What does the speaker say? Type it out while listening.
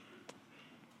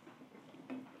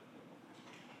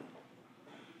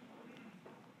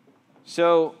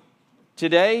So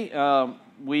today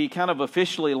we kind of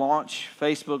officially launch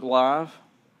Facebook Live.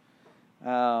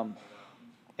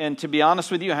 And to be honest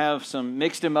with you, I have some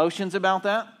mixed emotions about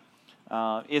that.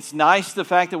 It's nice the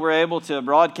fact that we're able to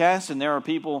broadcast, and there are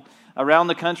people around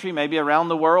the country, maybe around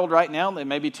the world right now, that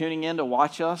may be tuning in to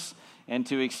watch us and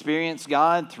to experience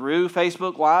God through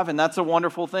Facebook Live, and that's a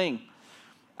wonderful thing.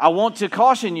 I want to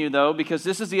caution you, though, because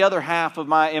this is the other half of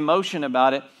my emotion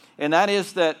about it, and that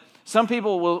is that some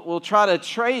people will try to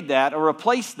trade that or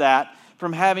replace that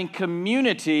from having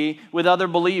community with other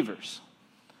believers.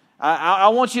 I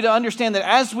want you to understand that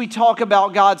as we talk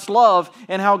about God's love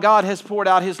and how God has poured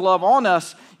out His love on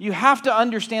us, you have to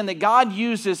understand that God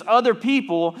uses other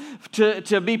people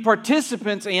to be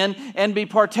participants in and be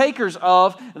partakers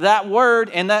of that word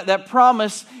and that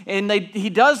promise, and He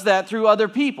does that through other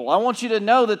people. I want you to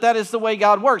know that that is the way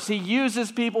God works. He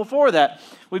uses people for that.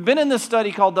 We've been in this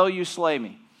study called Though You Slay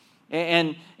Me,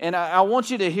 and I want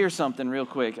you to hear something real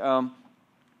quick.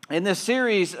 In this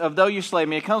series of Though You Slay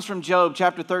Me, it comes from Job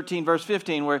chapter 13, verse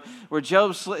 15, where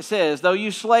Job says, though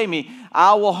you slay me,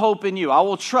 I will hope in you. I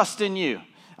will trust in you.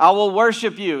 I will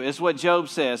worship you, is what Job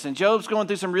says. And Job's going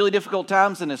through some really difficult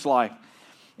times in his life.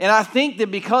 And I think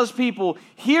that because people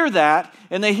hear that,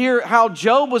 and they hear how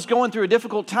Job was going through a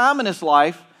difficult time in his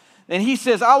life, and he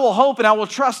says, I will hope and I will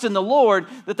trust in the Lord,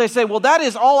 that they say, well, that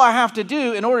is all I have to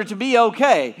do in order to be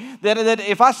okay. That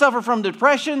if I suffer from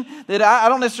depression, that I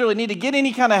don't necessarily need to get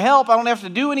any kind of help. I don't have to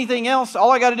do anything else.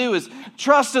 All I got to do is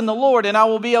trust in the Lord and I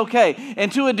will be okay.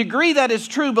 And to a degree that is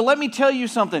true, but let me tell you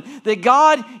something, that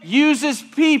God uses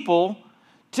people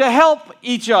to help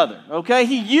each other, okay?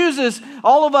 He uses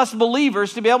all of us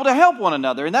believers to be able to help one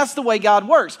another, and that's the way God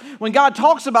works. When God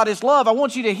talks about His love, I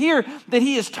want you to hear that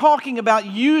He is talking about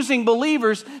using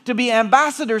believers to be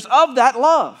ambassadors of that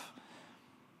love.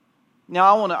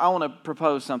 Now, I want to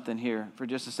propose something here for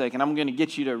just a second. I'm going to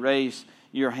get you to raise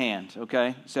your hand,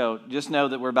 okay? So just know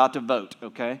that we're about to vote,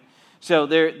 okay? So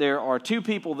there are two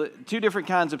different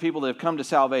kinds of people that have come to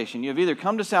salvation. You have either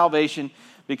come to salvation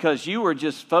because you were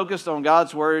just focused on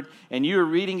God's Word and you were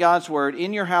reading God's Word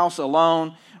in your house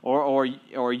alone, or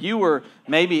you were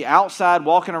maybe outside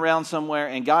walking around somewhere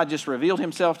and God just revealed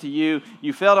Himself to you.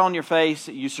 You fell on your face,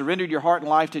 you surrendered your heart and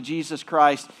life to Jesus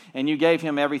Christ, and you gave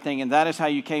Him everything, and that is how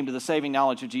you came to the saving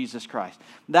knowledge of Jesus Christ.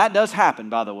 That does happen,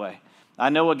 by the way. I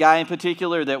know a guy in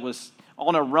particular that was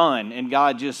on a run and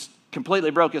God just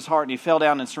completely broke his heart and he fell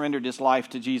down and surrendered his life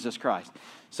to Jesus Christ.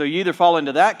 So you either fall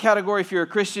into that category if you're a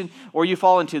Christian, or you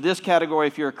fall into this category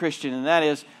if you're a Christian, and that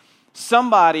is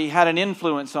somebody had an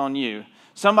influence on you.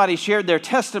 Somebody shared their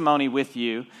testimony with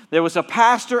you. There was a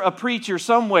pastor, a preacher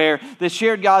somewhere that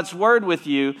shared God's word with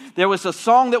you. There was a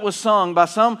song that was sung by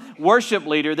some worship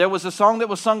leader. There was a song that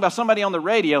was sung by somebody on the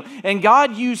radio, and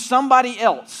God used somebody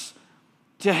else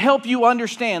to help you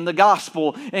understand the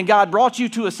gospel, and God brought you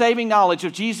to a saving knowledge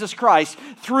of Jesus Christ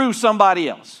through somebody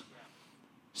else.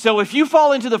 So if you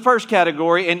fall into the first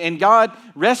category and God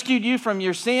rescued you from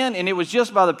your sin and it was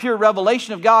just by the pure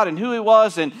revelation of God and who He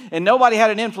was and nobody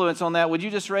had an influence on that, would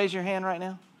you just raise your hand right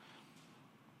now?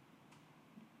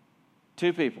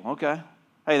 2 people, okay.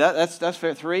 Hey, that's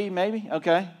fair. 3 maybe,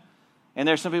 okay. And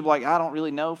there's some people like, I don't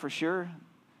really know for sure.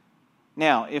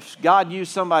 Now, if God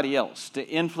used somebody else to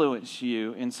influence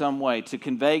you in some way, to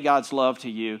convey God's love to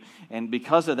you, and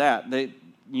because of that,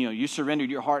 you surrendered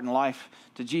your heart and life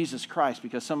to Jesus Christ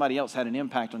because somebody else had an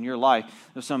impact on your life.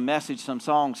 There's some message, some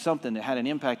song, something that had an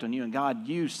impact on you, and God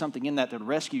used something in that to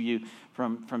rescue you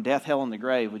from death, hell, and the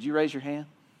grave. Would you raise your hand?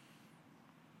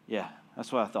 Yeah,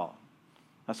 that's what I thought.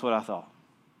 That's what I thought.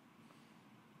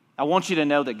 I want you to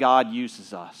know that God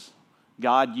uses us.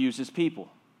 God uses people.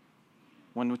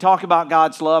 When we talk about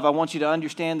God's love, I want you to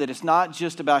understand that it's not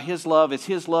just about His love, it's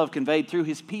His love conveyed through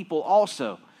His people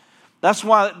also. That's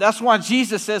why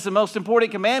Jesus says the most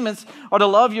important commandments are to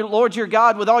love your Lord your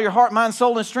God with all your heart, mind,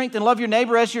 soul, and strength, and love your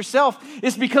neighbor as yourself.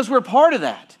 It's because we're part of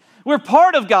that. We're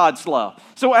part of God's love.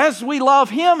 So as we love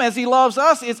Him, as He loves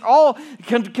us, it's all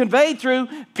conveyed through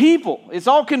people. It's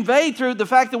all conveyed through the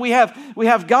fact that we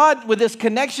have God with this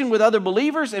connection with other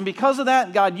believers, and because of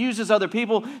that, God uses other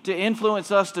people to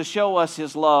influence us, to show us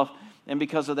His love, and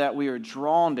because of that, we are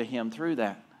drawn to Him through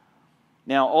that.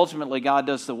 Now, ultimately, God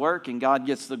does the work and God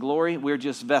gets the glory. We're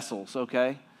just vessels,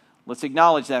 okay? Let's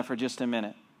acknowledge that for just a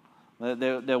minute.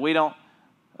 That we don't,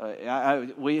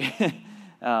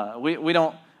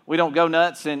 we don't go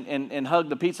nuts and hug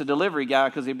the pizza delivery guy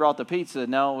because he brought the pizza.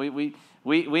 No, we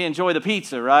enjoy the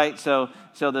pizza, right? So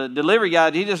the delivery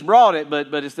guy, he just brought it,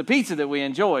 but it's the pizza that we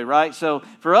enjoy, right? So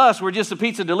for us, we're just a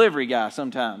pizza delivery guy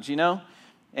sometimes, you know?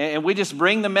 And we just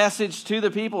bring the message to the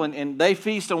people, and they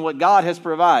feast on what God has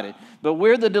provided. But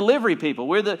we're the delivery people.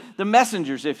 We're the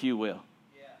messengers, if you will.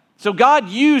 Yeah. So God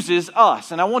uses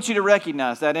us, and I want you to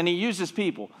recognize that, and He uses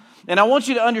people. And I want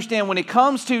you to understand when it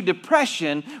comes to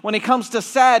depression, when it comes to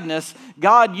sadness,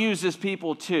 God uses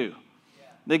people too. Yeah.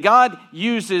 That God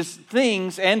uses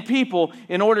things and people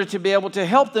in order to be able to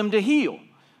help them to heal.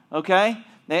 Okay?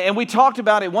 And we talked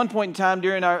about at one point in time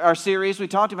during our series, we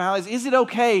talked about how is it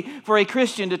okay for a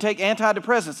Christian to take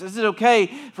antidepressants? Is it okay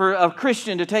for a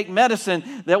Christian to take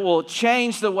medicine that will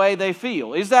change the way they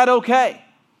feel? Is that okay?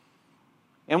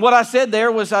 And what I said there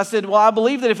was, I said, well, I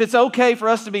believe that if it's okay for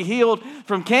us to be healed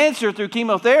from cancer through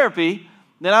chemotherapy,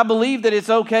 then I believe that it's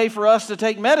okay for us to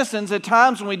take medicines at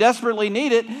times when we desperately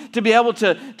need it to be able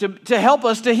to help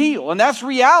us to heal. And that's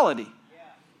reality.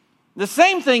 The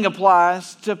same thing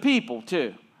applies to people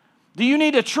too. Do you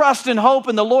need to trust and hope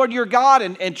in the Lord your God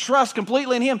and trust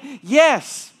completely in Him?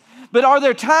 Yes. But are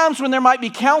there times when there might be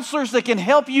counselors that can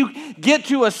help you get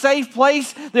to a safe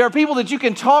place? There are people that you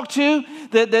can talk to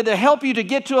that help you to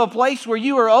get to a place where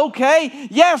you are okay?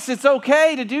 Yes, it's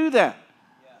okay to do that.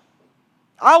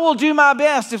 I will do my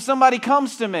best if somebody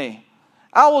comes to me.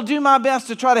 I will do my best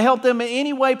to try to help them in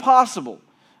any way possible.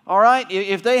 All right?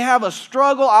 If they have a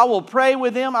struggle, I will pray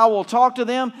with them. I will talk to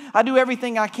them. I do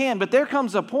everything I can. But there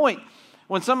comes a point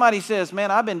when somebody says,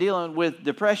 man, I've been dealing with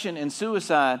depression and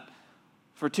suicide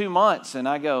for 2 months. And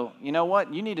I go, you know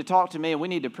what? You need to talk to me and we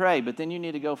need to pray. But then you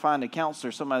need to go find a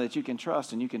counselor, somebody that you can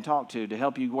trust and you can talk to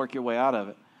help you work your way out of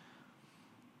it.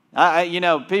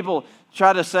 People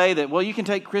try to say that, well, you can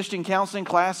take Christian counseling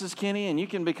classes, Kenny, and you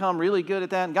can become really good at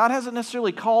that. And God hasn't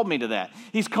necessarily called me to that.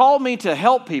 He's called me to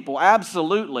help people,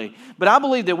 absolutely. But I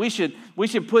believe that we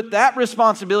should put that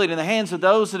responsibility in the hands of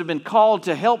those that have been called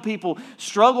to help people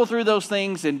struggle through those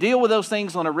things and deal with those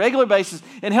things on a regular basis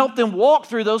and help them walk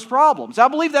through those problems. I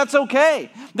believe that's okay.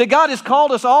 That God has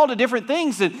called us all to different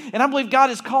things, and I believe God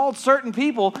has called certain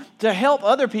people to help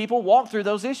other people walk through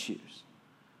those issues.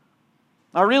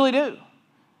 I really do.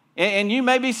 And you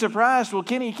may be surprised, well,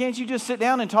 Kenny, can't you just sit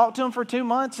down and talk to them for 2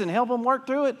 months and help them work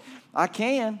through it? I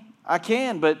can,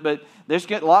 but there's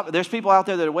people out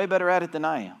there that are way better at it than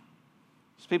I am.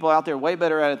 There's people out there way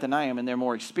better at it than I am, and they're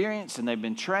more experienced, and they've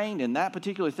been trained in that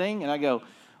particular thing, and I go,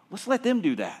 let's let them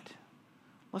do that.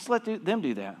 Let's let them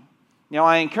do that. Now,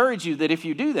 I encourage you that if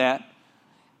you do that,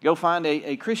 go find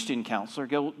a Christian counselor.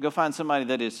 Go find somebody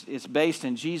that is based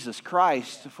in Jesus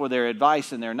Christ for their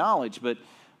advice and their knowledge, but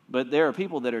there are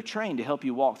people that are trained to help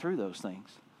you walk through those things.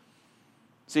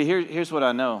 See, here's what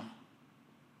I know.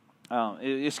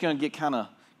 It's going to get kind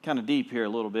of deep here a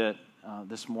little bit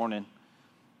this morning.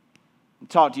 I'll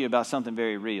talk to you about something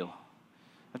very real.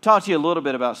 I've talked to you a little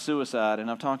bit about suicide,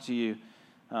 and I've talked to you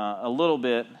a little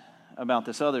bit about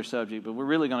this other subject, but we're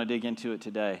really going to dig into it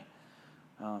today.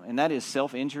 And that is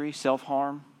self-injury,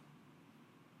 self-harm.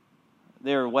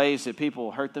 There are ways that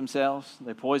people hurt themselves.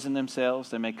 They poison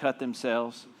themselves. They may cut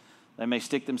themselves. They may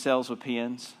stick themselves with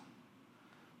pins.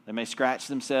 They may scratch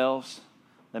themselves.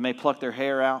 They may pluck their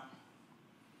hair out.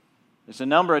 There's a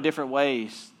number of different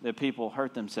ways that people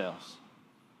hurt themselves.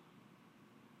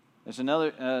 There's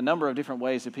a number of different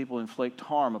ways that people inflict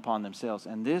harm upon themselves.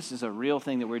 And this is a real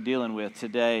thing that we're dealing with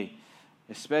today,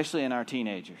 especially in our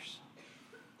teenagers.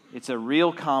 It's a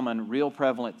real common, real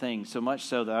prevalent thing, so much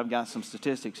so that I've got some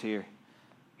statistics here.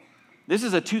 This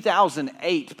is a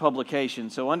 2008 publication,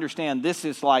 so understand this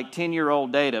is like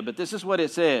 10-year-old data, but this is what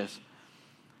it says.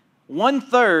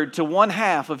 1/3 to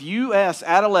 1/2 of U.S.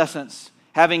 adolescents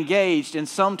have engaged in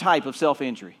some type of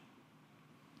self-injury.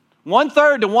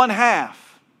 1/3 to 1/2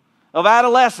 of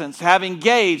adolescents have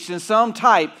engaged in some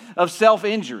type of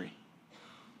self-injury.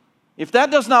 If that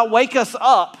does not wake us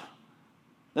up,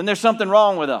 then there's something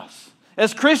wrong with us.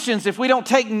 As Christians, if we don't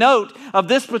take note of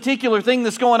this particular thing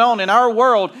that's going on in our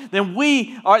world, then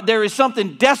there is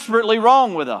something desperately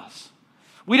wrong with us.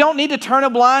 We don't need to turn a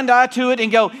blind eye to it and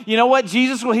go, you know what,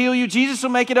 Jesus will heal you, Jesus will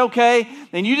make it okay,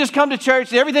 then you just come to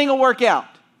church and everything will work out.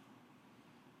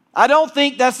 I don't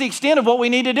think that's the extent of what we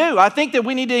need to do. I think that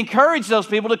we need to encourage those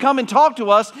people to come and talk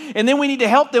to us, and then we need to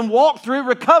help them walk through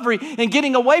recovery and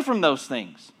getting away from those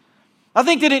things. I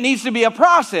think that it needs to be a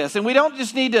process, and we don't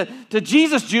just need to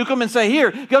Jesus juke them and say,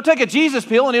 here, go take a Jesus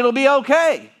pill and it'll be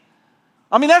okay.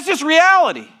 I mean, that's just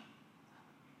reality.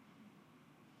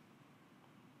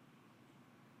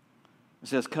 It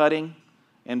says cutting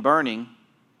and burning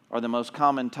are the most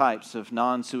common types of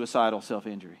non-suicidal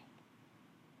self-injury.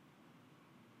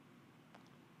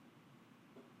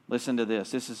 Listen to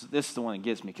this. This is the one that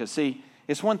gets me. Because, see,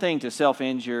 it's one thing to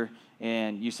self-injure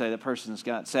and you say that person's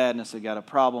got sadness, they got a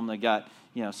problem, they got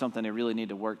something they really need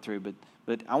to work through.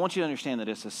 But I want you to understand that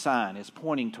it's a sign. It's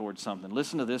pointing towards something.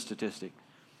 Listen to this statistic.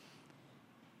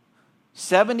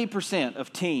 70%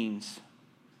 of teens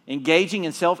engaging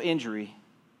in self-injury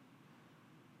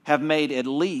have made at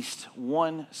least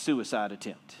one suicide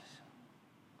attempt.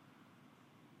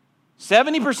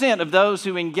 70% of those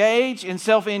who engage in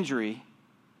self-injury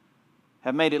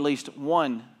have made at least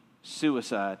one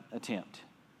suicide attempt.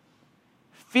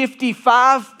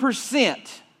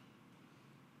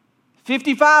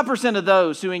 55% of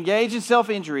those who engage in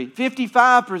self-injury,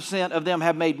 55% of them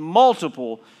have made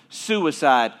multiple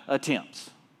suicide attempts.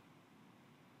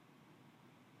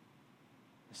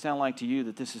 Does it sound like to you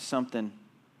that this is something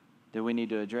that we need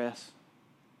to address?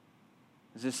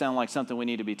 Does this sound like something we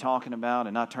need to be talking about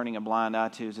and not turning a blind eye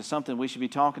to? Is it something we should be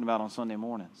talking about on Sunday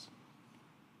mornings?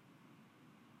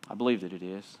 I believe that it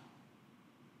is.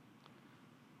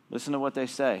 Listen to what they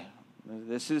say.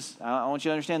 I want you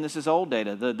to understand this is old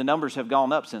data. The numbers have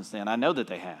gone up since then. I know that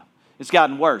they have. It's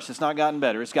gotten worse. It's not gotten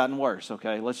better. It's gotten worse,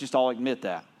 okay? Let's just all admit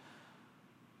that.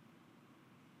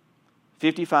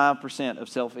 55% of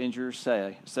self-injurers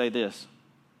say this: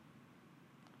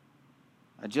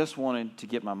 I just wanted to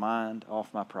get my mind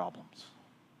off my problems.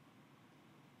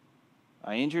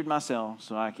 I injured myself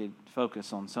so I could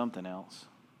focus on something else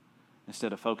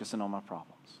instead of focusing on my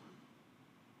problems.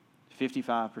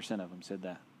 55% of them said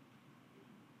that.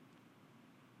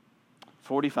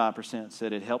 45%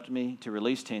 said it helped me to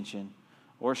release tension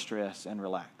or stress and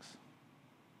relax.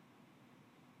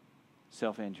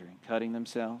 Self-injury, cutting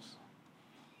themselves,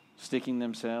 sticking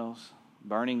themselves,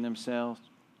 burning themselves,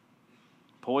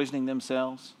 poisoning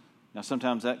themselves. Now,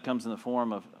 sometimes that comes in the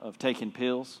form of taking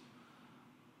pills,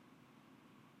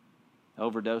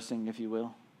 overdosing, if you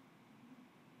will.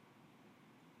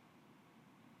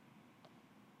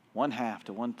 1/2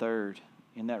 to 1/3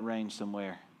 in that range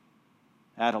somewhere.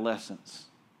 Adolescents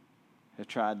have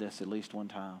tried this at least one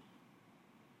time.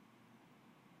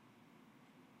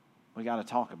 We got to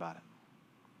talk about it.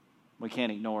 We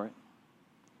can't ignore it.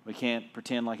 We can't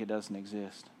pretend like it doesn't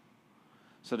exist.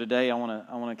 So today I want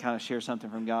to kind of share something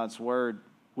from God's Word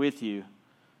with you,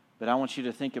 but I want you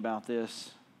to think about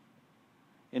this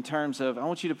in terms of, I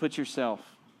want you to put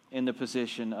yourself in the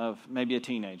position of maybe a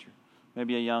teenager,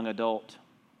 maybe a young adult,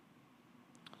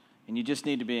 and you just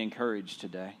need to be encouraged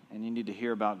today, and you need to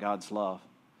hear about God's love.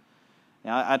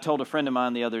 Now, I told a friend of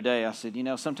mine the other day, I said,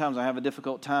 sometimes I have a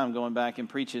difficult time going back and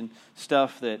preaching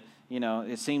stuff that,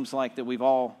 it seems like that we've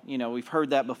all, we've heard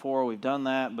that before, we've done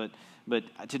that, but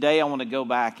today I want to go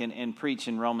back and preach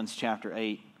in Romans chapter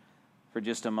 8 for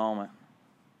just a moment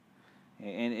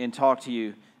and talk to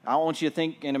you. I want you to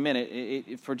think in a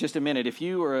minute, for just a minute, if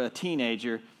you were a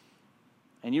teenager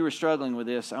and you were struggling with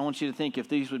this, I want you to think if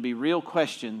these would be real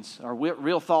questions or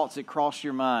real thoughts that cross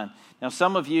your mind. Now,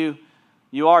 some of you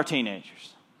are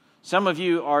teenagers. Some of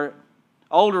you are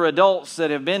older adults that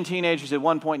have been teenagers at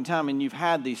one point in time and you've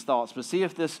had these thoughts. But see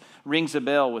if this rings a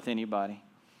bell with anybody.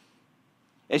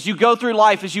 As you go through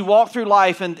life, as you walk through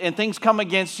life and things come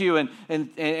against you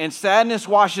and sadness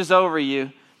washes over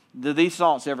you, do these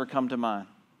thoughts ever come to mind?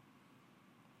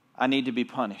 I need to be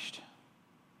punished.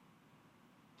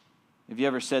 Have you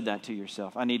ever said that to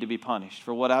yourself? I need to be punished.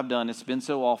 For what I've done, it's been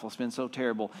so awful, it's been so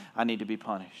terrible, I need to be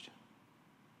punished.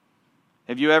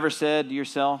 Have you ever said to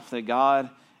yourself that God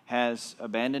has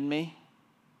abandoned me?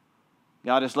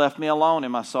 God has left me alone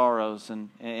in my sorrows and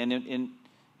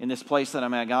in this place that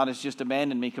I'm at. God has just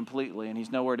abandoned me completely and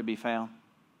He's nowhere to be found.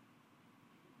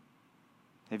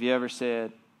 Have you ever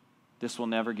said, this will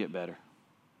never get better?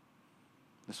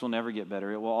 This will never get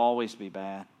better. It will always be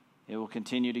bad. It will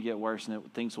continue to get worse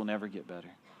and things will never get better.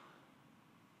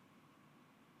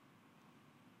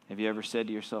 Have you ever said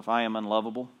to yourself, I am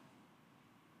unlovable?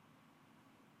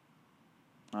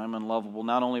 I'm unlovable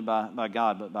not only by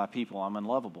God, but by people. I'm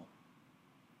unlovable.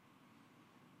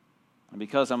 And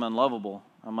because I'm unlovable,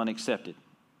 I'm unaccepted.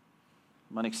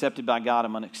 I'm unaccepted by God.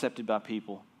 I'm unaccepted by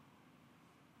people.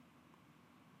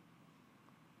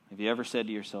 Have you ever said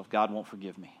to yourself, God won't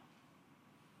forgive me?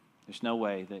 There's no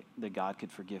way that God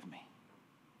could forgive me.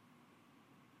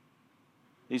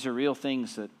 These are real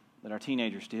things that our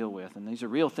teenagers deal with, and these are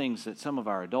real things that some of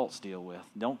our adults deal with.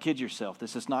 Don't kid yourself.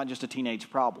 This is not just a teenage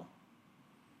problem.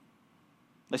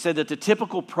 They said that the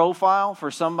typical profile for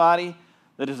somebody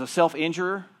that is a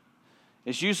self-injurer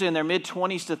is usually in their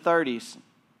mid-20s to 30s,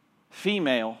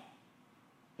 female,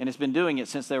 and has been doing it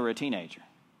since they were a teenager.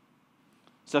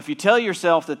 So if you tell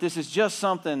yourself that this is just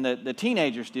something that the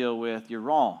teenagers deal with, you're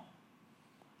wrong.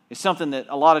 It's something that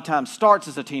a lot of times starts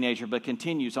as a teenager but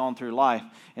continues on through life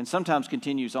and sometimes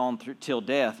continues on till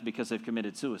death because they've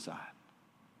committed suicide.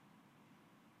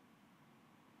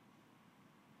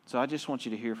 So I just want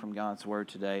you to hear from God's word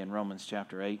today in Romans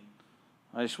chapter 8.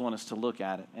 I just want us to look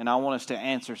at it, and I want us to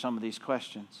answer some of these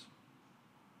questions.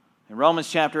 In Romans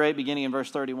chapter 8, beginning in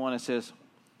verse 31, it says,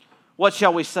 "What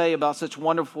shall we say about such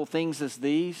wonderful things as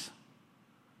these?"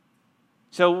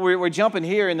 So we're jumping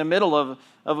here in the middle of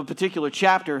a particular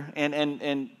chapter,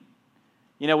 and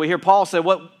we hear Paul say,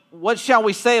 What shall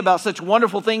we say about such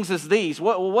wonderful things as these?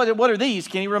 What are these?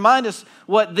 Can you remind us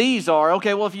what these are?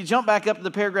 Okay, well, if you jump back up to the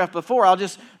paragraph before, I'll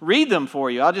just read them for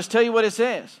you. I'll just tell you what it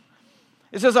says.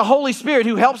 It says, a Holy Spirit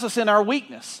who helps us in our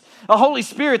weakness. A Holy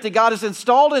Spirit that God has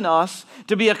installed in us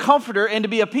to be a comforter and to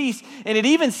be a peace. And it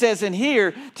even says in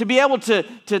here to be able to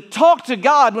talk to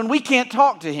God when we can't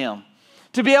talk to Him.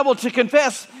 To be able to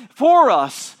confess for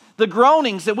us the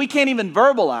groanings that we can't even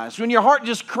verbalize. When your heart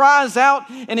just cries out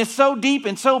and it's so deep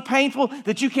and so painful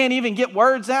that you can't even get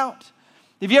words out.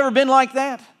 Have you ever been like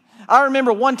that? I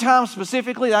remember one time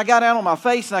specifically, I got out on my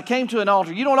face and I came to an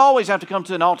altar. You don't always have to come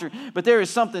to an altar, but there is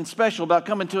something special about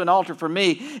coming to an altar for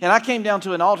me. And I came down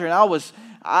to an altar and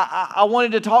I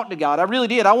wanted to talk to God. I really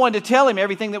did. I wanted to tell Him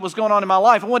everything that was going on in my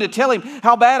life. I wanted to tell Him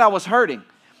how bad I was hurting.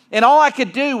 And all I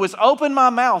could do was open my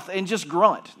mouth and just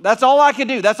grunt. That's all I could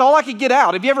do. That's all I could get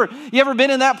out. Have you ever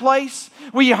been in that place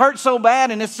where you hurt so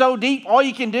bad and it's so deep, all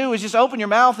you can do is just open your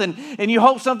mouth and you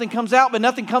hope something comes out, but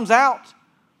nothing comes out?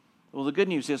 Well, the good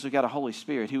news is we've got a Holy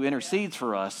Spirit who intercedes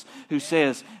for us, who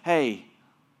says, hey,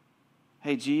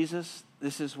 Jesus,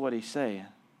 this is what He's saying.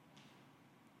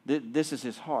 This is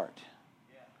His heart.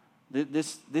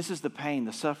 This is the pain,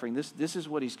 the suffering. This is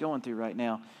what He's going through right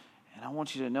now, and I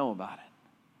want you to know about it.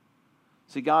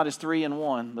 See, God is 3 in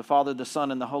 1, the Father, the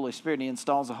Son, and the Holy Spirit. And He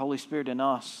installs the Holy Spirit in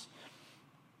us.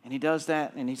 And He does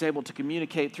that, and He's able to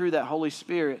communicate through that Holy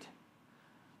Spirit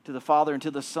to the Father and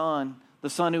to the Son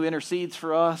who intercedes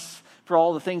for us, for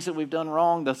all the things that we've done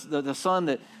wrong, the Son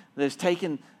that has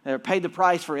taken or paid the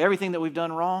price for everything that we've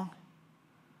done wrong.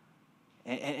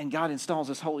 And God installs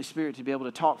this Holy Spirit to be able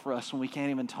to talk for us when we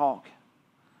can't even talk.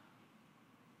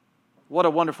 What a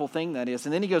wonderful thing that is.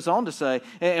 And then he goes on to say,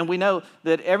 and we know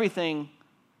that everything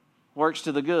works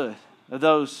to the good of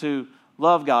those who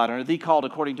love God and are the called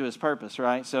according to His purpose,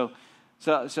 right? So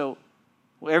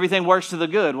everything works to the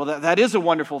good. Well, that is a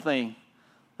wonderful thing.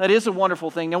 That is a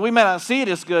wonderful thing. Now, we may not see it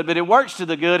as good, but it works to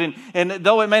the good. And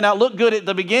though it may not look good at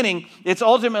the beginning, it's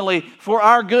ultimately for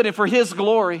our good and for His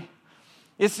glory.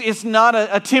 It's not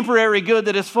a temporary good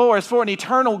that it's for an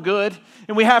eternal good.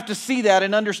 And we have to see that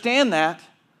and understand that.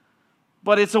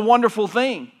 But it's a wonderful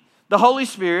thing. The Holy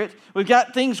Spirit, we've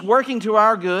got things working to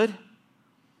our good.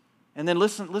 And then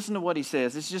listen to what he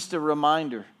says. It's just a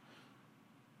reminder.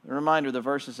 The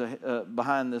verses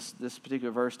behind this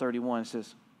particular verse 31. It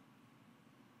says,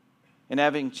 and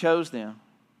having chose them,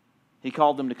 He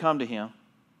called them to come to Him.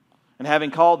 And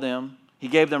having called them, He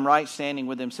gave them right standing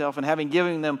with Himself. And having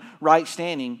given them right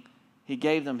standing, He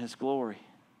gave them His glory.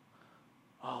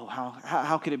 Oh,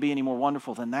 how could it be any more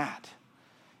wonderful than that?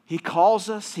 He calls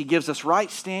us, He gives us right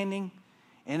standing,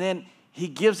 and then He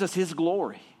gives us His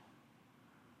glory.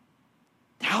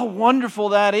 How wonderful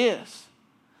that is.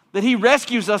 That He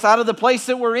rescues us out of the place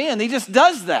that we're in. He just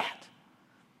does that.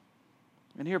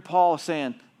 And here Paul is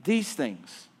saying, these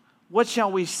things, what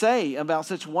shall we say about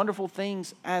such wonderful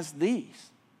things as these?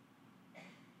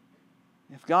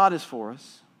 If God is for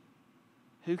us,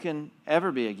 who can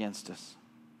ever be against us?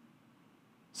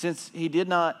 Since He did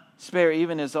not spare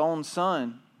even His own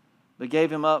Son, but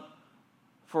gave Him up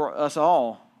for us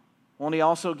all, won't He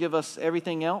also give us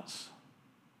everything else?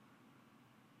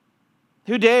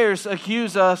 Who dares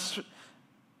accuse us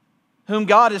whom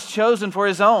God has chosen for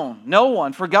His own? No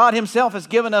one, for God Himself has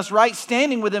given us right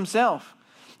standing with Himself.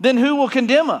 Then who will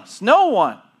condemn us? No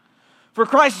one. For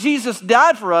Christ Jesus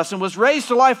died for us and was raised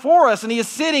to life for us, and He is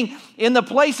sitting in the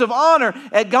place of honor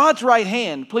at God's right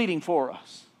hand, pleading for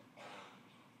us.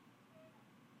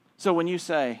 So when you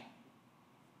say,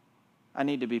 I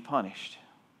need to be punished,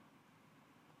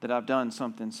 that I've done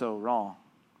something so wrong,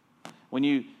 when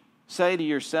you say to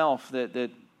yourself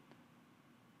that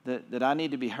I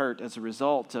need to be hurt as a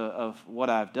result of what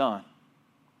I've done,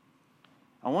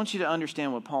 I want you to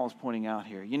understand what Paul is pointing out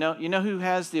here. You know who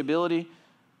has the ability?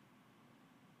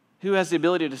 Who has the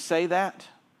ability to say that?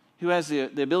 Who has the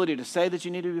ability to say that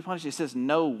you need to be punished? It says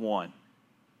no one.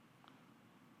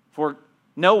 For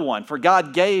no one. For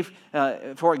God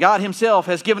Himself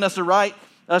has given us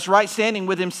right standing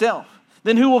with Himself.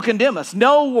 Then who will condemn us?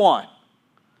 No one.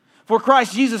 For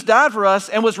Christ Jesus died for us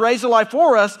and was raised to life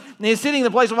for us, and He is sitting in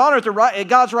the place of honor at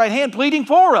God's right hand, pleading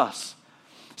for us.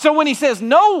 So when he says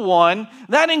no one,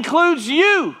 that includes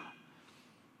you.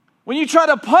 When you try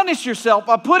to punish yourself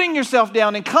by putting yourself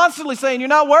down and constantly saying, you're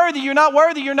not worthy, you're not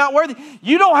worthy, you're not worthy,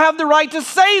 you don't have the right to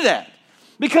say that.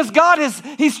 Because God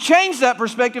He's changed that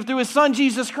perspective through His Son,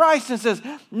 Jesus Christ, and says,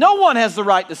 no one has the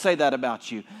right to say that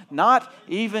about you. Not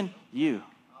even you.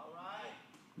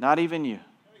 Not even you.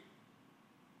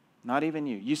 Not even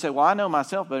you. You say, well, I know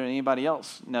myself better than anybody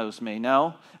else knows me.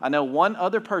 No, I know one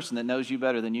other person that knows you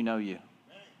better than you know you.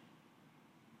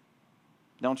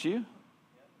 Don't you?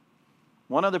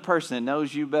 One other person that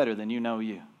knows you better than you know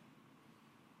you.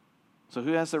 So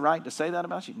who has the right to say that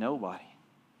about you? Nobody.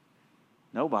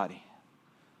 Nobody.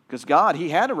 Because God, He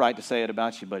had a right to say it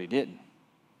about you, but He didn't.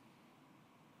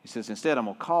 He says, instead, I'm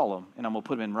going to call them, and I'm going to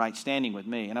put them in right standing with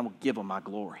me, and I'm going to give them my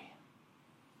glory.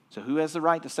 So who has the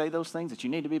right to say those things that you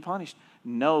need to be punished?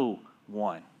 No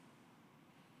one.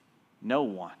 No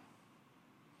one.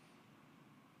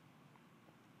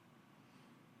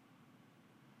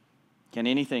 Can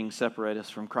anything separate us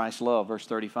from Christ's love? Verse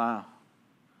 35.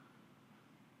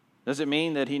 Does it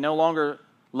mean that He no longer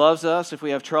loves us if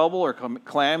we have trouble or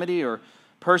calamity or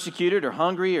persecuted or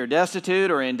hungry or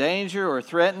destitute or in danger or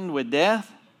threatened with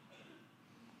death?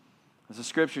 As the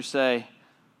Scriptures say,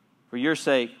 for your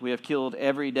sake we are killed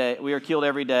every day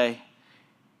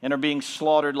and are being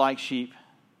slaughtered like sheep.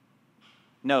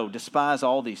 No, despise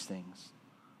all these things.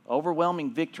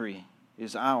 Overwhelming victory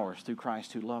is ours through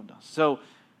Christ who loved us. So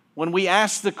when we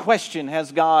ask the question,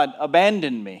 has God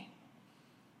abandoned me?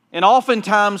 And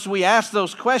oftentimes we ask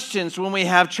those questions when we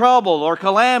have trouble or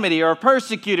calamity or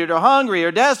persecuted or hungry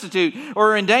or destitute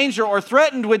or in danger or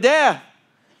threatened with death.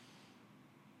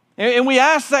 And we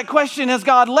ask that question, has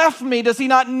God left me? Does He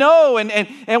not know?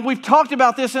 And we've talked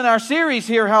about this in our series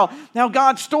here, how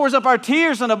God stores up our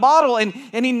tears in a bottle and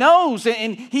He knows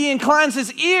and He inclines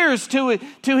His ears to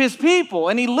His people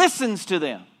and He listens to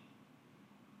them.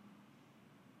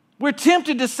 We're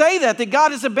tempted to say that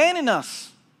God has abandoned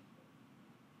us.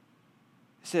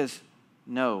 It says,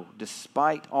 no,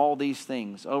 despite all these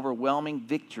things, overwhelming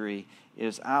victory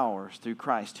is ours through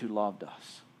Christ who loved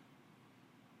us.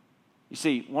 You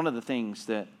see, one of the things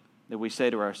that we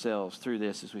say to ourselves through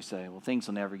this is we say, well, things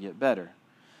will never get better.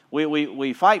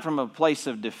 We fight from a place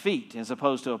of defeat as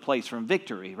opposed to a place from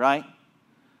victory, right?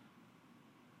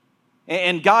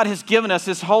 And God has given us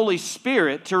His Holy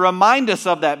Spirit to remind us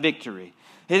of that victory.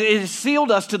 It has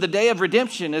sealed us to the day of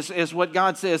redemption, is what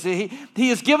God says. He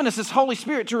has given us His Holy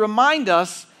Spirit to remind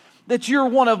us that you're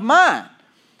one of mine.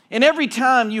 And every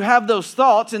time you have those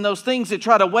thoughts and those things that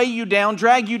try to weigh you down,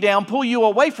 drag you down, pull you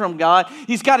away from God,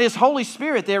 He's got His Holy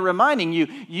Spirit there reminding you,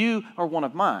 you are one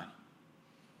of mine.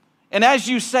 And as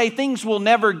you say, things will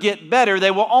never get better.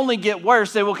 They will only get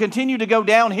worse. They will continue to go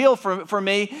downhill for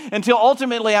me until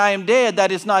ultimately I am dead.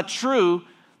 That is not true.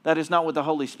 That is not what the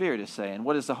Holy Spirit is saying.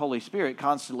 What is the Holy Spirit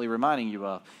constantly reminding you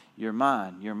of? You're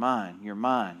mine, you're mine, you're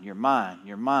mine, you're mine,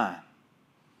 you're mine.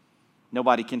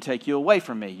 Nobody can take you away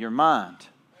from me. You're mine.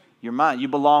 You're mine. You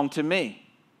belong to me.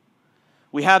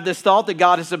 We have this thought that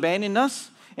God has abandoned us,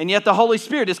 and yet the Holy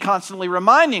Spirit is constantly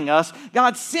reminding us.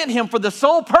 God sent Him for the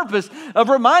sole purpose of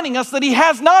reminding us that He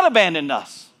has not abandoned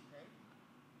us.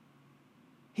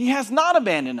 He has not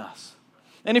abandoned us.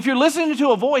 And if you're listening to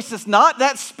a voice that's not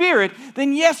that Spirit,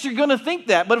 then yes, you're going to think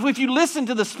that. But if you listen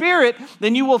to the Spirit,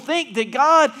 then you will think that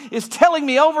God is telling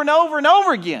me over and over and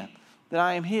over again that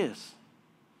I am His.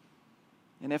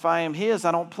 And if I am His,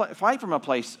 I don't fight from a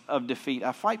place of defeat.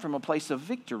 I fight from a place of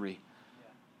victory.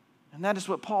 And that is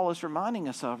what Paul is reminding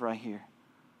us of right here.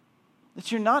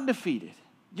 That you're not defeated.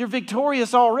 You're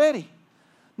victorious already.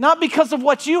 Not because of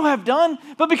what you have done,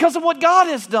 but because of what God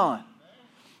has done.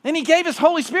 And He gave His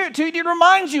Holy Spirit to you to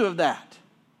remind you of that.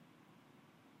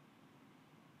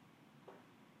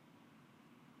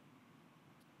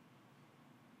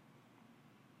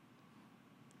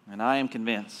 And I am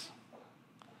convinced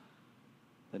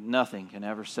that nothing can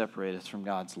ever separate us from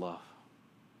God's love.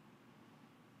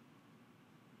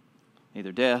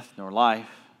 Neither death nor life,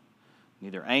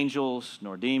 neither angels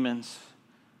nor demons,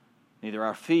 neither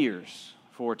our fears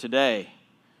for today,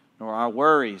 nor our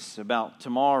worries about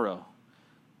tomorrow.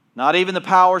 Not even the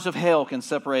powers of hell can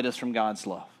separate us from God's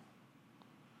love.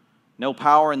 No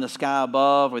power in the sky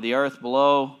above or the earth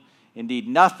below, indeed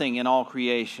nothing in all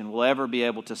creation will ever be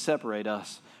able to separate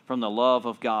us from the love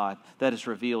of God that is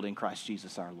revealed in Christ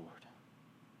Jesus our Lord.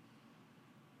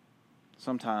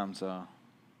 Sometimes,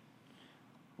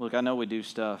 look, I know we do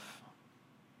stuff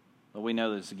that we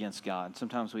know that's against God.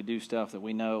 Sometimes we do stuff that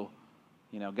we know,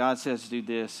 God says to do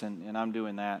this and I'm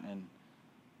doing that.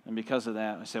 And because of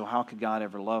that, I say, well, how could God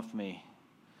ever love me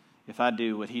if I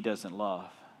do what He doesn't love?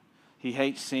 He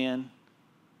hates sin.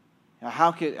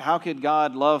 How could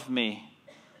God love me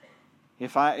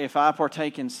if I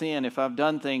partake in sin, if I've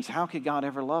done things, how could God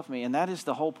ever love me? And that is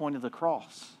the whole point of the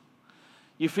cross.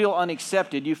 You feel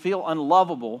unaccepted. You feel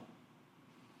unlovable.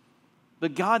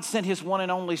 But God sent His one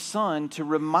and only Son to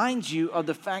remind you of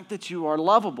the fact that you are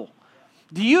lovable.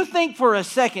 Do you think for a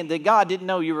second that God didn't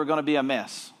know you were going to be a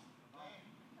mess?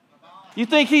 You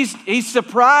think He's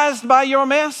surprised by your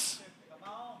mess?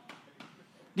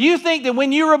 Do you think that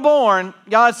when you were born,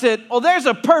 God said, "Oh, there's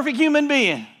a perfect human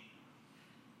being.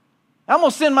 I'm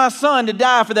going to send my Son to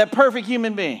die for that perfect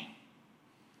human being.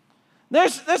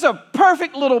 There's a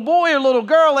perfect little boy or little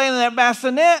girl laying in that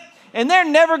bassinet, and they're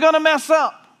never going to mess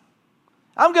up.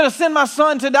 I'm going to send my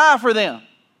Son to die for them."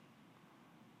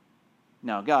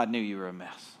 No, God knew you were a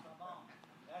mess.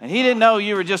 And He didn't know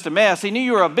you were just a mess. He knew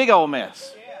you were a big old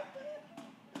mess.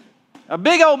 A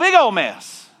big old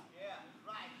mess.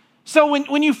 So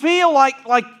when you feel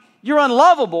like you're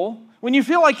unlovable, when you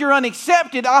feel like you're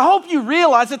unaccepted, I hope you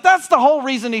realize that that's the whole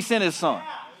reason He sent His Son.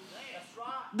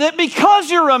 That because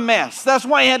you're a mess, that's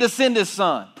why He had to send His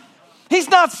Son. He's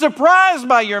not surprised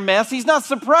by your mess. He's not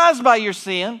surprised by your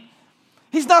sin.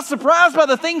 He's not surprised by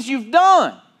the things you've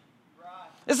done.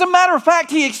 As a matter of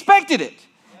fact, He expected it.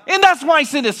 And that's why He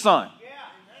sent His Son.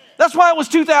 That's why it was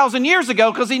 2,000 years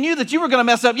ago, because He knew that you were going to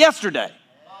mess up yesterday.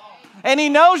 And He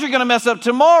knows you're going to mess up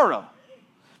tomorrow.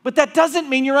 But that doesn't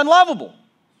mean you're unlovable.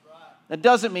 That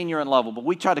doesn't mean you're unlovable.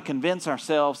 We try to convince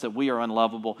ourselves that we are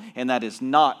unlovable, and that is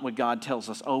not what God tells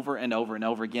us over and over and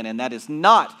over again. And that is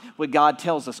not what God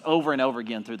tells us over and over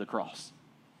again through the cross.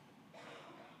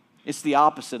 It's the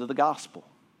opposite of the gospel.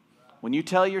 When you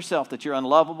tell yourself that you're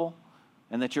unlovable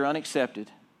and that you're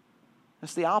unaccepted,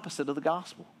 that's the opposite of the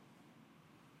gospel.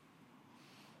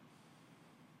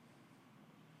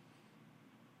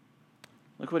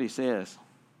 Look what he says.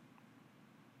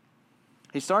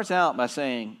 He starts out by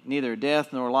saying, neither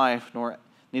death nor life,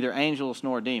 neither angels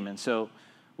nor demons. So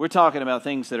we're talking about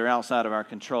things that are outside of our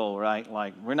control, right?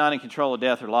 Like we're not in control of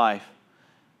death or life.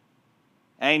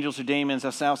 Angels or demons,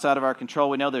 that's outside of our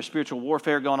control. We know there's spiritual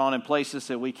warfare going on in places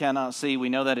that we cannot see. We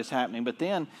know that it's happening. But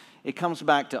then it comes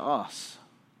back to us,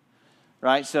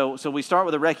 right? So we start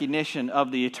with a recognition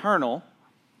of the eternal,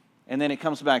 and then it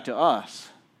comes back to us.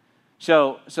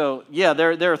 So yeah,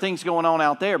 there are things going on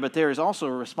out there, but there is also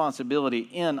a responsibility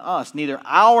in us. Neither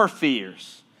our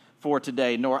fears for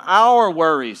today, nor our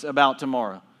worries about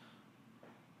tomorrow.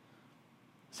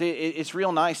 See, it's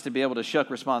real nice to be able to shuck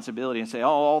responsibility and say, "Oh,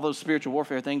 all those spiritual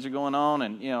warfare things are going on,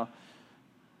 and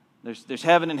there's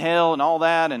heaven and hell and all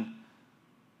that."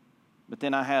 But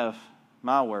then I have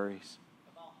my worries,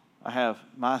 I have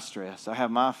my stress, I have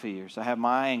my fears, I have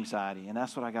my anxiety, and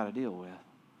that's what I got to deal with.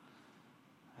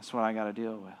 That's what I got to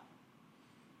deal with.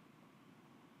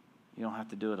 You don't have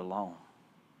to do it alone.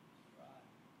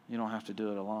 You don't have to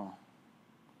do it alone.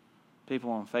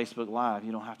 People on Facebook Live,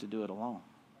 you don't have to do it alone.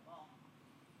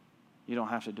 You don't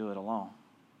have to do it alone.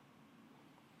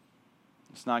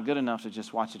 It's not good enough to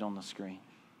just watch it on the screen.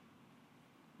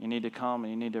 You need to come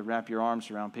and you need to wrap your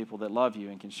arms around people that love you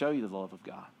and can show you the love of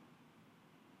God.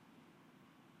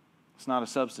 It's not a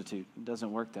substitute. It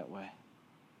doesn't work that way.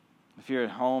 If you're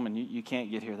at home and you can't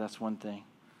get here, that's one thing.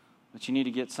 But you need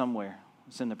to get somewhere.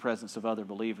 It's in the presence of other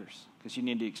believers, because you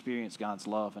need to experience God's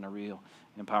love in a real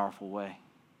and powerful way.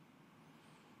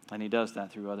 And He does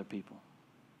that through other people.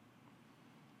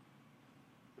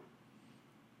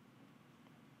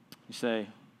 You say,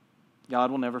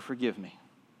 God will never forgive me.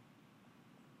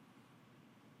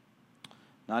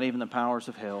 Not even the powers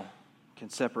of hell can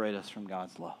separate us from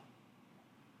God's love.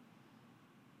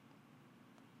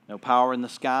 No power in the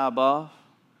sky above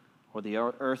or the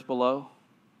earth below.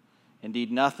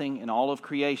 Indeed, nothing in all of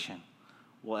creation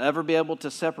will ever be able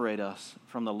to separate us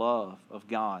from the love of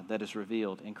God that is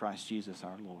revealed in Christ Jesus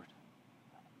our Lord.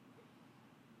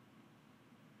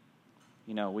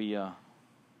 You know, we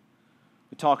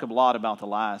talk a lot about the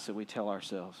lies that we tell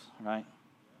ourselves, right?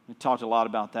 We talked a lot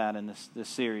about that in this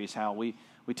series, how we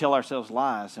tell ourselves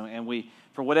lies, and we,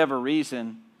 for whatever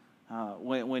reason,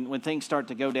 when things start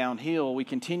to go downhill, we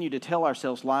continue to tell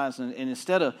ourselves lies, and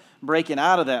instead of breaking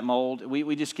out of that mold,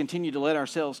 we just continue to let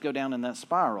ourselves go down in that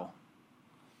spiral.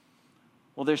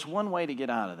 Well, there's one way to get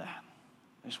out of that.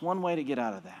 There's one way to get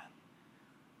out of that.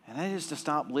 And that is to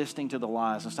stop listening to the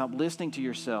lies and stop listening to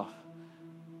yourself.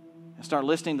 And start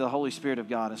listening to the Holy Spirit of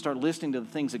God and start listening to the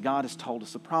things that God has told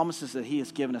us, the promises that He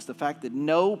has given us, the fact that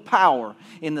no power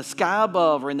in the sky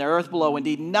above or in the earth below,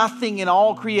 indeed nothing in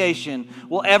all creation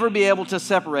will ever be able to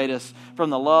separate us from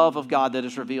the love of God that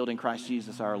is revealed in Christ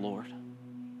Jesus our Lord.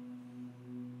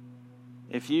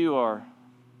 If you are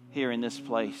here in this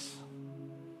place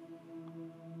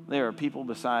There are people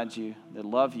beside you that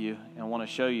love you and want to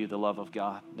show you the love of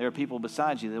God. There are people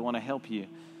beside you that want to help you.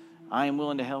 I am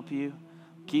willing to help you.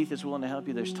 Keith is willing to help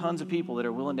you. There's tons of people that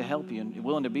are willing to help you and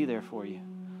willing to be there for you.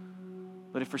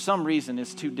 But if for some reason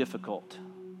it's too difficult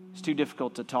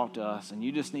to talk to us, and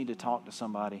you just need to talk to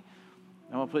somebody,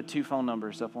 I'm going to put 2 phone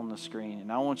numbers up on the screen,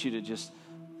 and I want you to just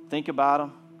think about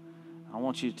them. I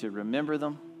want you to remember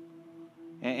them.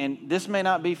 And this may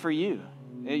not be for you.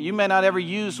 You may not ever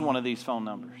use one of these phone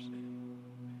numbers.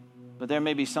 But there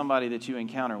may be somebody that you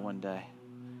encounter one day,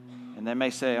 and they may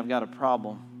say, I've got a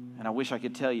problem, and I wish I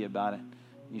could tell you about it.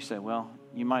 You say, well,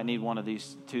 you might need one of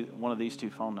these two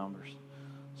phone numbers.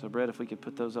 So, Brett, if we could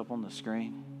put those up on the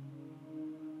screen.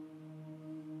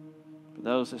 For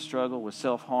those that struggle with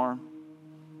self-harm,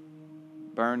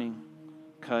 burning,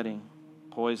 cutting,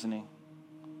 poisoning,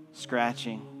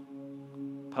 scratching,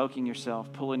 poking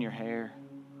yourself, pulling your hair.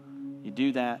 You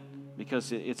do that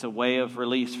because it's a way of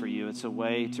release for you. It's a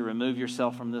way to remove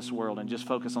yourself from this world and just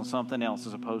focus on something else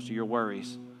as opposed to your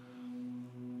worries.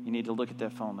 You need to look at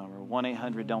that phone number,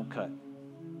 1-800-DON'T-CUT.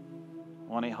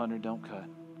 1-800-DON'T-CUT.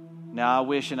 Now, I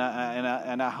wish and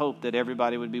I hope that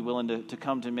everybody would be willing to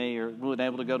come to me or would be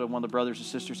able to go to one of the brothers and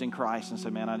sisters in Christ and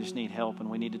say, man, I just need help and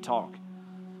we need to talk.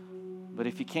 But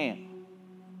if you can't,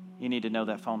 you need to know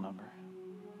that phone number.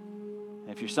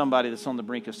 If you're somebody that's on the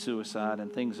brink of suicide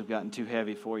and things have gotten too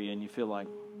heavy for you and you feel like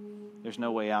there's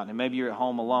no way out, and maybe you're at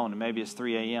home alone and maybe it's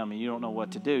 3 a.m. and you don't know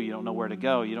what to do, you don't know where to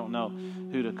go, you don't know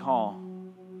who to call.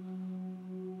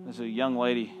 There's a young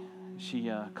lady,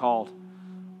 she called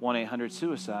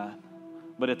 1-800-SUICIDE,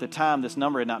 but at the time this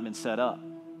number had not been set up,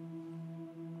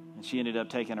 and she ended up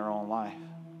taking her own life.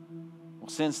 Well,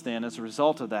 since then, as a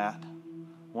result of that,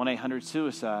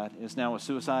 1-800-SUICIDE is now a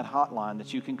suicide hotline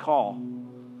that you can call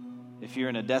if you're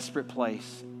in a desperate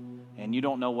place and you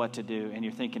don't know what to do and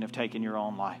you're thinking of taking your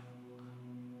own life.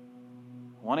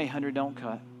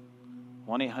 1-800-DON'T-CUT.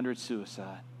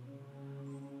 1-800-SUICIDE.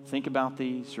 Think about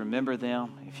these. Remember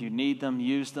them. If you need them,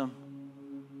 use them.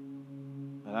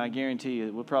 But I guarantee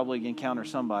you, we'll probably encounter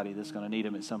somebody that's going to need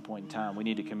them at some point in time. We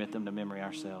need to commit them to memory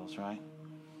ourselves, right?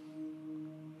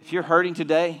 If you're hurting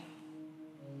today,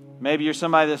 maybe you're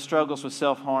somebody that struggles with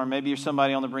self-harm. Maybe you're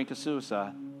somebody on the brink of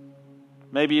suicide.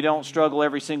 Maybe you don't struggle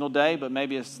every single day, but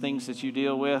maybe it's things that you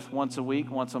deal with once a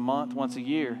week, once a month, once a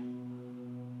year.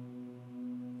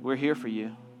 We're here for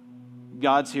you.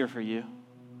 God's here for you.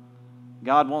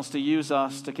 God wants to use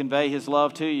us to convey His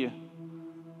love to you.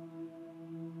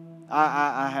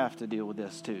 I have to deal with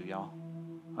this too, y'all.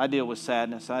 I deal with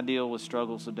sadness. I deal with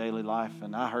struggles of daily life,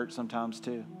 and I hurt sometimes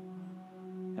too.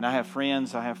 And I have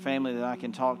friends, I have family that I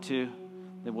can talk to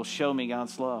that will show me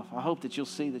God's love. I hope that you'll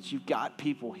see that you've got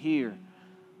people here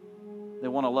that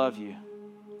want to love you.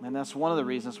 And that's one of the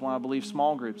reasons why I believe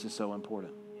small groups is so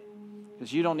important.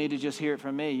 Because you don't need to just hear it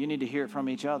from me. You need to hear it from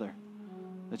each other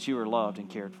that you are loved and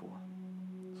cared for.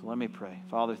 So let me pray.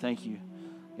 Father, thank you,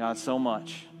 God, so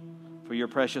much for your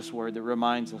precious word that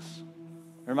reminds us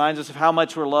of how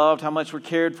much we're loved, how much we're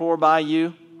cared for by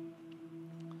you.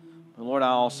 But Lord, I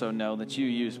also know that you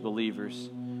use believers.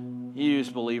 You use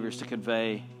believers to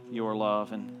convey your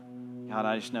love. And God,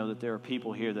 I just know that there are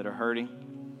people here that are hurting.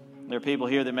 There are people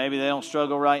here that maybe they don't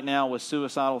struggle right now with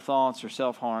suicidal thoughts or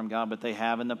self-harm, God, but they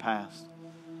have in the past.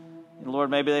 And Lord,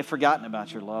 maybe they've forgotten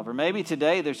about your love. Or maybe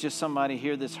today there's just somebody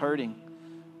here that's hurting.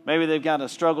 Maybe they've got a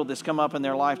struggle that's come up in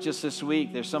their life just this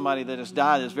week. There's somebody that has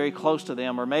died that's very close to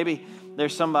them. Or maybe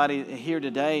there's somebody here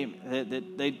today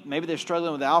that maybe they're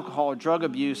struggling with alcohol or drug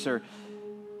abuse, or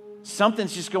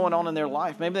something's just going on in their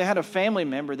life. Maybe they had a family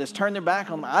member that's turned their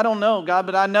back on them. I don't know, God,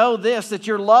 but I know this, that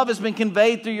your love has been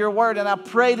conveyed through your word, and I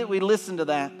pray that we listen to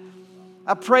that.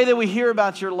 I pray that we hear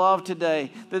about your love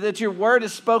today, that your word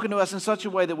is spoken to us in such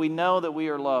a way that we know that we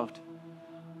are loved.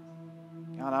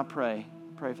 God, I pray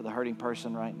for the hurting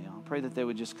person right now. I pray that they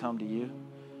would just come to you.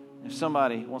 If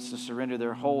somebody wants to surrender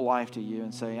their whole life to you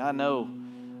and say, I know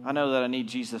that I need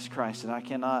Jesus Christ, and I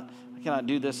cannot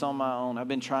do this on my own. I've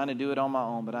been trying to do it on my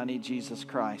own, but I need Jesus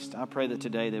Christ. I pray that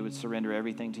today they would surrender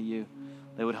everything to you.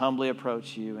 They would humbly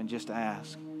approach you and just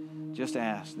ask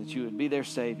that you would be their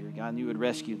Savior, God, and you would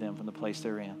rescue them from the place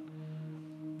they're in.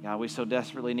 God, we so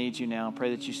desperately need you now. I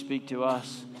pray that you speak to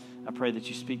us. I pray that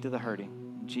you speak to the hurting.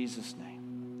 In Jesus'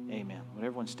 name, amen. Would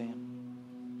everyone stand?